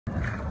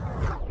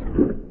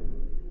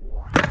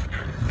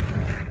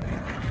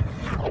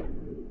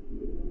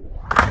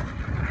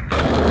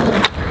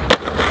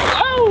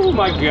Oh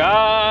my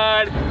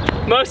God.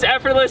 Most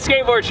effortless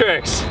skateboard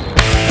tricks.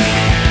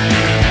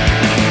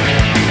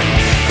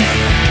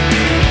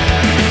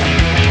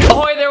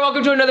 Ahoy there,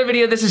 welcome to another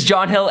video. This is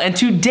John Hill, and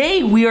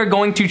today we are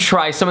going to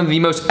try some of the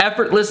most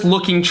effortless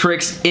looking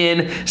tricks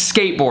in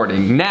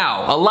skateboarding.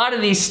 Now, a lot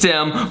of these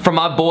stem from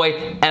my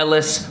boy,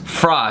 Ellis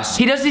Frost.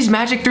 He does these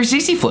magic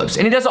 360 flips,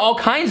 and he does all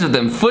kinds of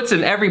them, foots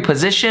in every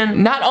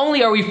position. Not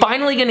only are we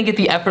finally gonna get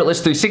the effortless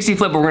 360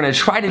 flip, but we're gonna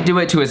try to do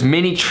it to as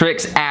many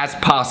tricks as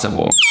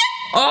possible.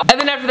 Oh.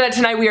 And then after that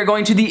tonight we are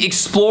going to the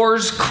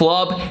Explorers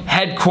Club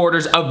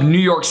headquarters of New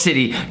York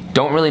City.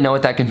 Don't really know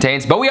what that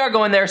contains, but we are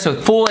going there, so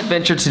full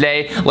adventure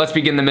today. Let's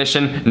begin the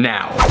mission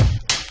now.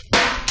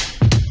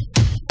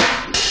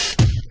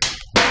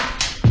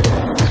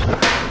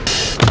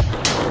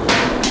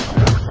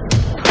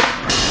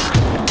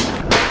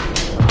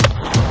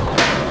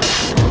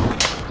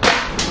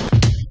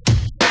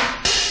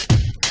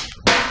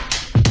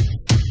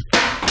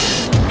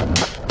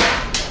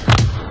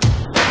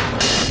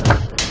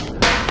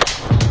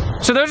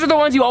 So those are the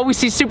ones you always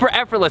see super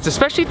effortless,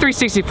 especially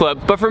 360 flip,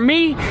 but for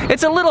me,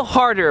 it's a little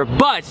harder,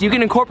 but you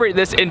can incorporate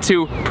this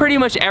into pretty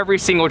much every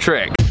single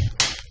trick.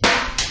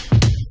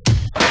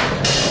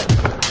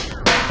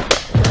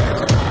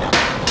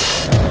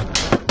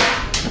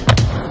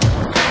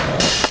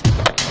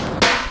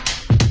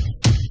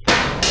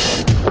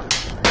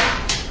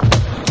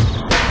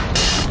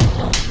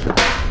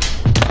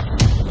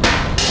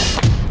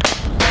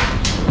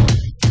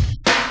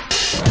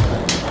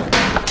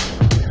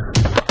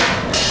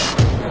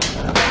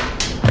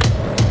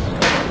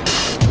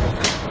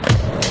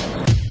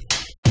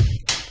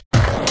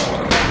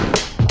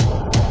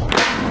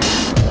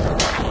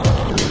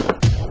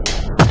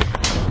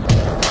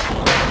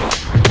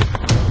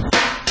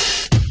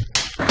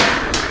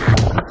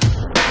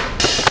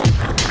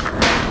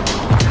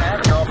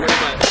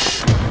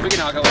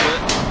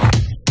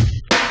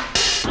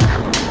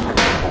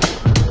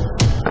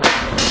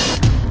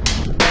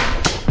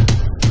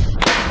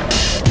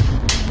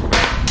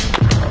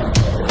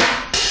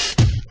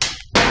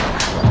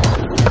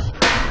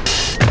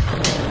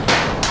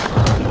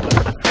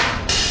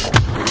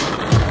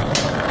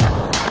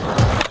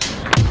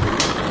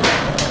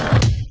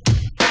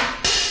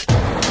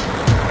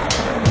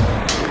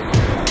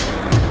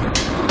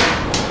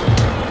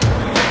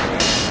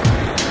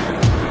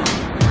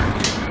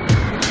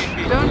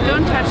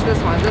 Don't touch this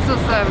one. This is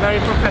very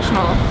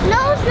professional.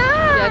 No, it's not.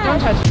 Yeah, don't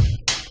touch it.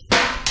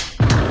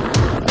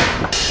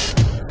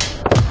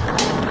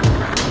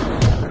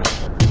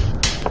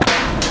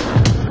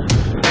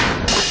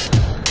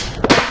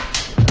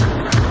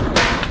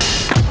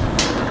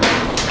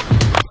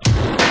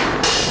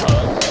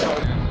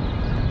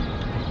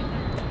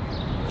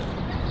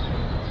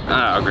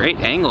 Oh, great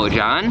angle,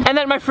 John. And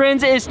that, my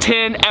friends, is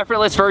 10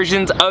 effortless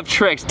versions of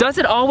tricks. Does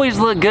it always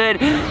look good?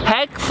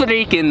 Heck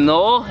freaking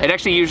no. It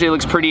actually usually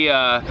looks pretty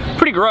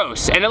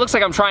gross. And it looks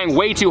like I'm trying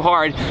way too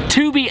hard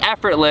to be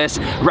effortless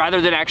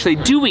rather than actually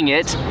doing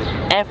it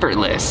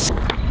effortless.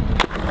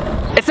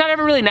 It's not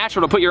ever really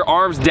natural to put your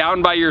arms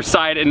down by your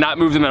side and not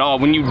move them at all.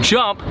 When you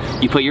jump,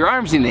 you put your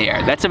arms in the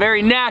air. That's a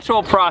very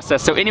natural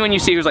process. So anyone you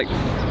see who's like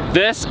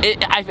this,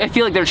 I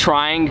feel like they're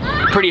trying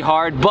pretty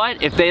hard,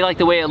 but if they like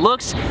the way it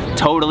looks,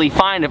 totally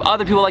fine. If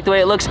other people like the way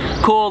it looks,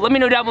 cool. Let me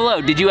know down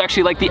below. Did you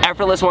actually like the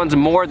effortless ones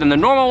more than the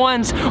normal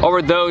ones, or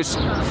were those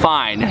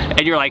fine?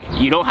 And you're like,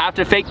 you don't have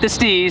to fake the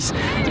steez,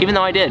 even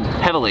though I did,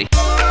 heavily.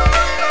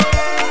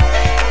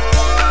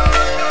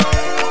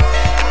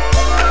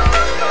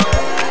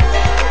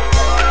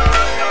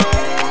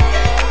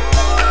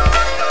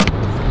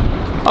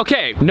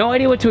 Okay, no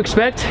idea what to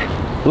expect.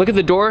 Look at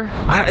the door.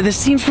 This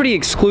seems pretty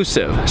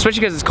exclusive, especially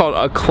because it's called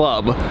a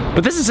club.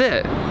 But this is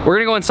it. We're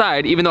gonna go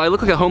inside, even though I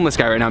look like a homeless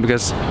guy right now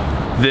because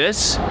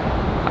this,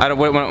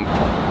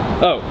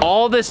 oh,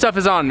 all this stuff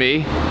is on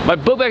me. My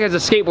book bag has a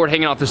skateboard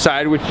hanging off the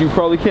side, which you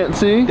probably can't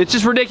see. It's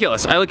just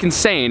ridiculous. I look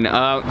insane.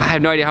 I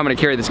have no idea how I'm gonna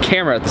carry this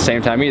camera at the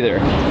same time either.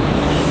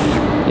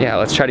 Yeah,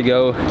 let's try to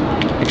go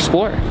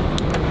explore.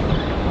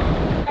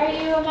 Are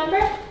you a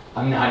member?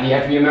 I'm not. You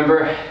have to be a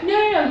member?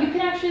 No, you can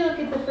actually look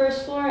at the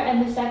first floor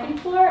and the second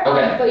floor,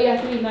 okay. But you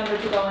have to be a member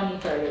to go any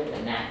further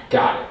than that.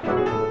 Got it.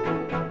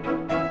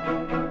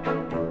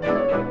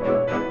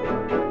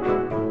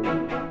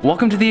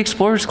 Welcome to the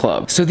Explorers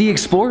Club. So the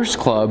Explorers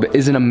Club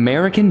is an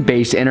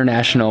American-based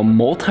international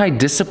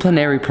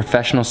multidisciplinary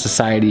professional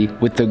society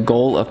with the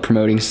goal of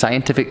promoting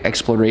scientific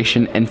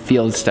exploration and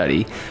field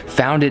study,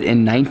 founded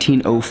in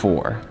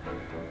 1904.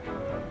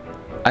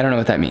 I don't know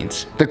what that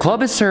means. The club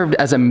has served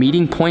as a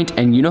meeting point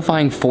and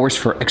unifying force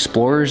for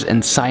explorers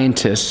and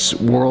scientists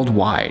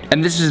worldwide.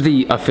 And this is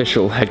the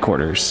official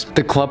headquarters.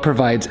 The club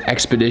provides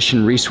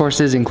expedition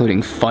resources,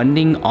 including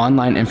funding,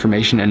 online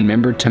information, and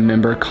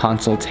member-to-member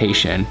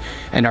consultation.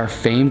 And our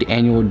famed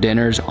annual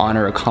dinners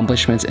honor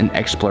accomplishments in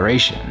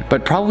exploration.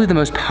 But probably the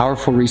most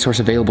powerful resource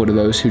available to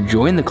those who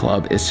join the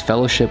club is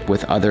fellowship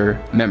with other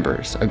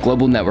members, a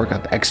global network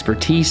of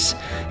expertise,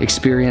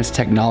 experience,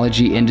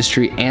 technology,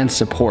 industry, and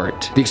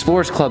support. The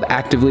Explorers Club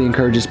actively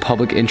encourages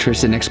public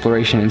interest in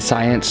exploration and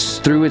science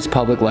through its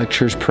public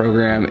lectures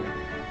program,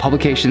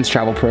 publications,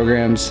 travel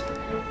programs,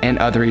 and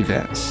other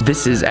events.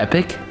 This is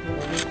epic.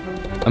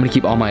 I'm gonna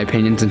keep all my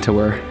opinions until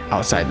we're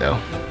outside though.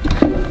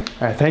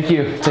 All right, thank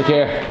you, take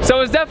care. So it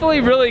was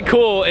definitely really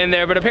cool in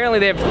there, but apparently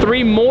they have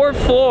 3 more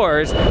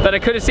floors that I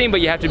could have seen,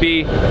 but you have to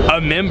be a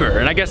member.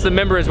 And I guess the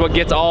member is what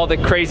gets all the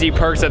crazy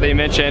perks that they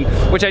mentioned,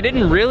 which I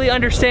didn't really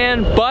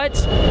understand,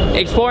 but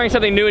exploring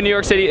something new in New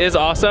York City is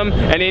awesome.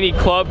 And any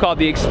club called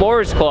the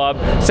Explorers Club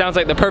sounds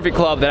like the perfect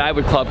club that I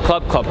would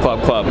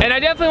club. And I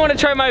definitely want to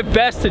try my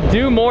best to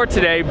do more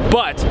today,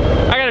 but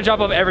I gotta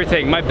drop off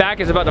everything. My back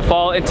is about to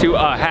fall into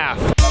a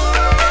half.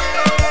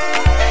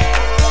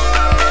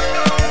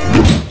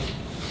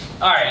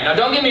 All right, now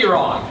don't get me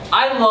wrong.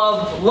 I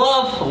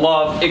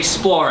love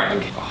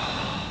exploring.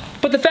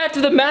 But the fact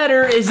of the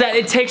matter is that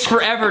it takes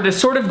forever to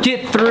sort of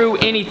get through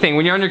anything.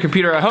 When you're on your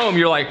computer at home,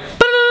 you're like,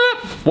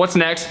 what's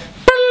next?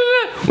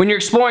 When you're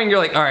exploring, you're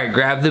like, all right,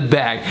 grab the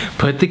bag,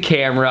 put the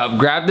camera up,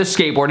 grab the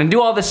skateboard, and do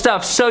all this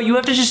stuff. So you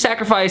have to just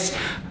sacrifice,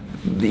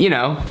 you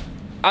know,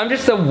 I'm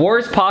just the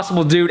worst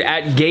possible dude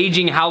at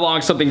gauging how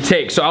long something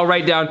takes. So I'll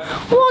write down, well,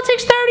 it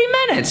takes 30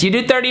 minutes. You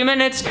do 30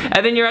 minutes,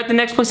 and then you're at the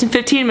next place in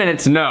 15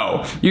 minutes.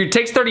 No, it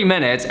takes 30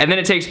 minutes, and then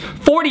it takes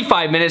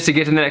 45 minutes to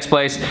get to the next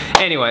place.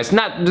 Anyways,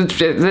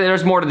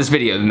 there's more to this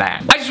video than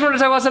that. I just wanted to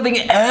talk about something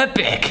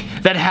epic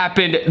that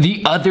happened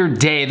the other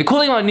day. The cool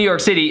thing about New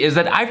York City is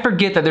that I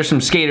forget that there's some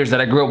skaters that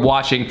I grew up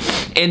watching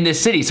in this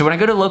city. So when I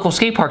go to local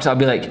skate parks, I'll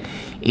be like,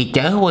 is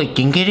that who I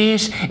think it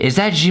is? Is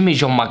that Jimmy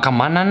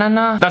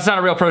Jomakamana? That's not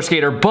a real pro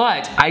skater,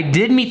 but I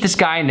did meet this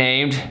guy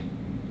named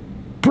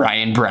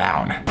Brian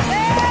Brown.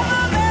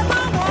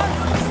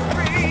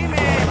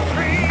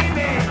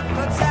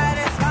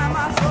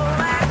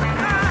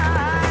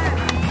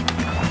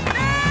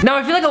 Now,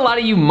 I feel like a lot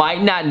of you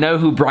might not know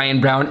who Brian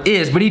Brown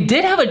is, but he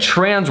did have a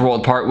Trans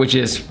World part, which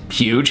is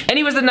huge. And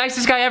he was the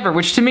nicest guy ever,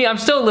 which to me, I'm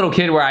still a little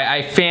kid where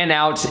I fan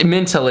out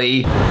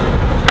mentally.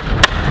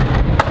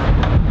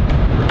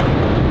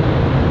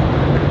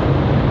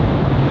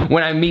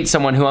 When I meet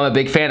someone who I'm a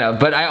big fan of.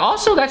 But I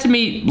also got to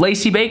meet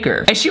Lacey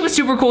Baker, and she was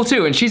super cool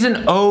too, and she's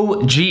an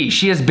OG.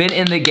 She has been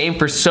in the game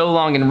for so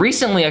long, and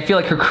recently I feel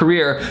like her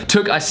career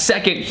took a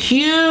second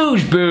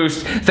huge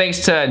boost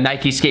thanks to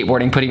Nike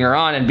Skateboarding putting her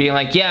on and being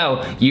like,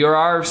 yo, you're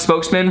our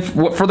spokesman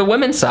for the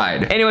women's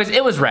side. Anyways,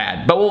 it was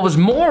rad, but what was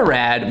more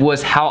rad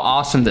was how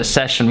awesome the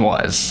session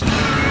was.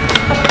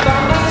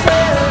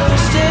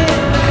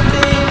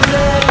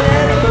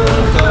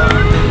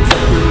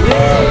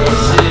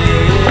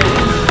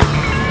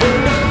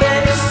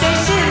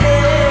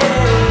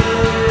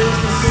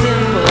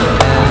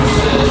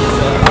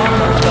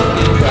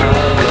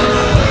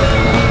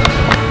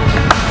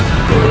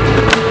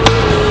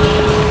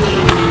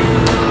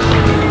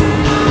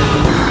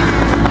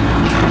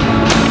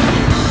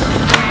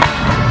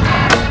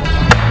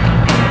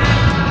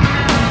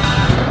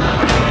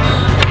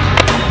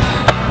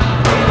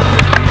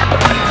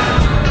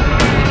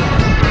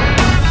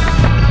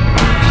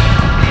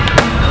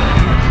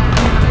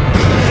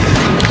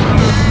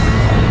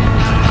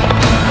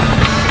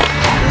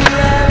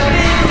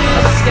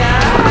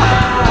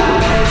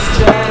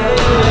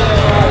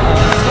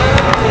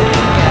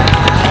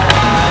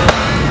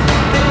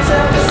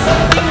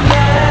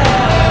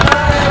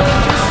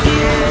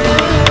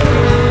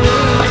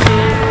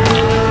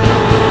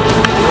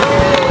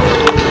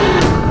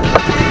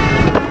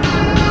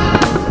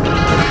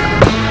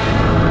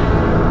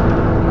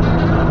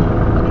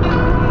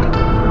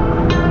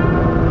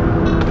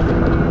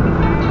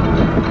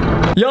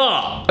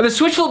 Yeah, the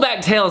switch full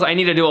back tails I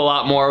need to do a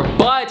lot more,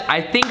 but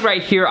I think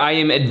right here I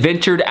am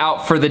adventured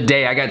out for the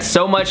day. I got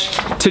so much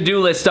to-do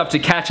list stuff to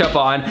catch up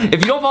on.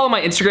 If you don't follow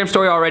my Instagram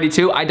story already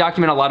too, I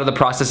document a lot of the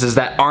processes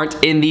that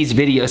aren't in these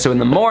videos. So in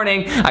the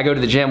morning, I go to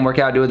the gym, work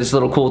out, do this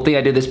little cool thing.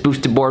 I do this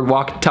boosted board,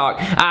 walk, talk.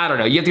 I don't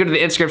know. You have to go to the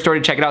Instagram story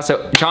to check it out.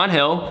 So John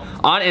Hill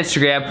on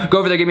Instagram, go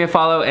over there, give me a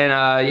follow,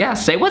 and yeah,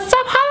 say what's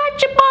up, holla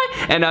at your boy.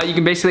 And you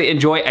can basically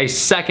enjoy a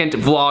second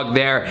vlog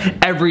there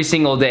every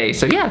single day.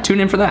 So yeah, tune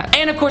in for that.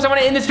 And of course, I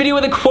want to end this video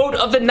with a quote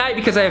of the night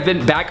because I have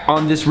been back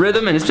on this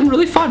rhythm and it's been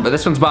really fun. But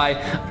this one's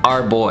by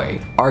our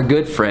boy, our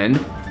good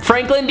friend,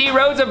 Franklin D.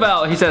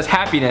 Roosevelt. He says,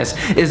 happiness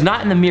is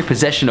not in the mere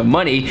possession of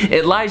money.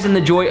 It lies in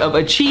the joy of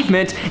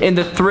achievement, in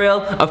the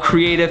thrill of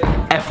creative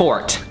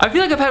effort. I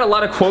feel like I've had a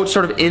lot of quotes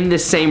sort of in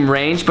this same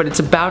range, but it's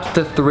about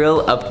the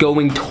thrill of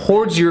going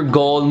towards your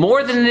goal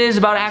more than it is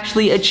about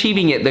actually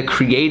achieving it, the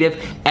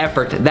creative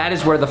effort. That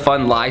is where the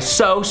fun lies.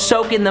 So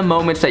soak in the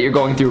moments that you're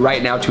going through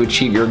right now to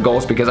achieve your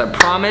goals, because I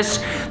promise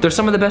they're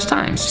some of the best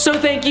times. So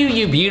thank you,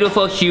 you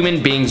beautiful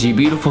human beings, you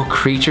beautiful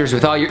creatures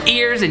with all your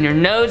ears and your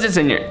noses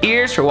and your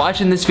ears for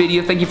watching this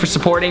video. Thank you for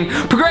supporting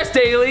Progress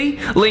Daily.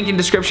 Link in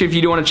description if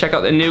you do want to check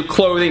out the new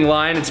clothing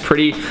line. It's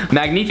pretty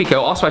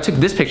magnifico. Also, I took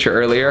this picture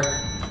earlier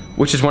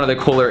which is one of the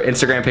cooler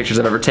Instagram pictures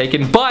I've ever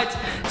taken. But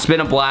it's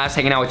been a blast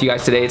hanging out with you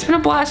guys today. It's been a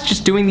blast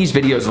just doing these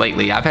videos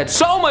lately. I've had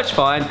so much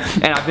fun,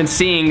 and I've been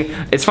seeing,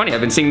 it's funny,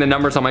 I've been seeing the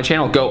numbers on my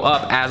channel go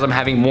up as I'm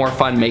having more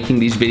fun making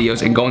these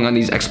videos and going on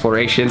these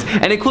explorations,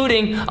 and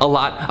including a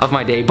lot of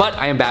my day. But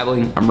I am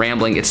babbling, I'm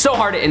rambling. It's so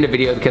hard to end a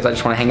video because I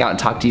just want to hang out and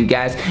talk to you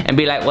guys and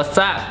be like, what's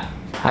up?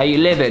 How you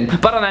living?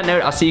 But on that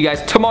note, I'll see you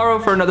guys tomorrow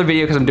for another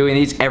video because I'm doing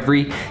these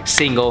every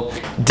single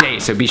day.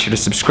 So be sure to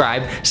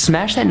subscribe,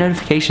 smash that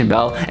notification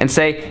bell, and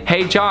say,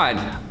 hey John,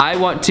 I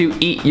want to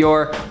eat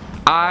your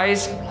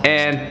eyes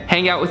and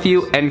hang out with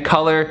you and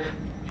color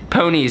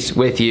ponies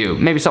with you.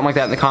 Maybe something like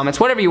that in the comments.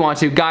 Whatever you want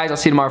to. Guys, I'll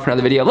see you tomorrow for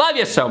another video. Love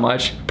you so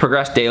much.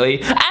 Progress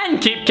daily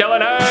and keep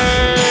killing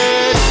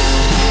it.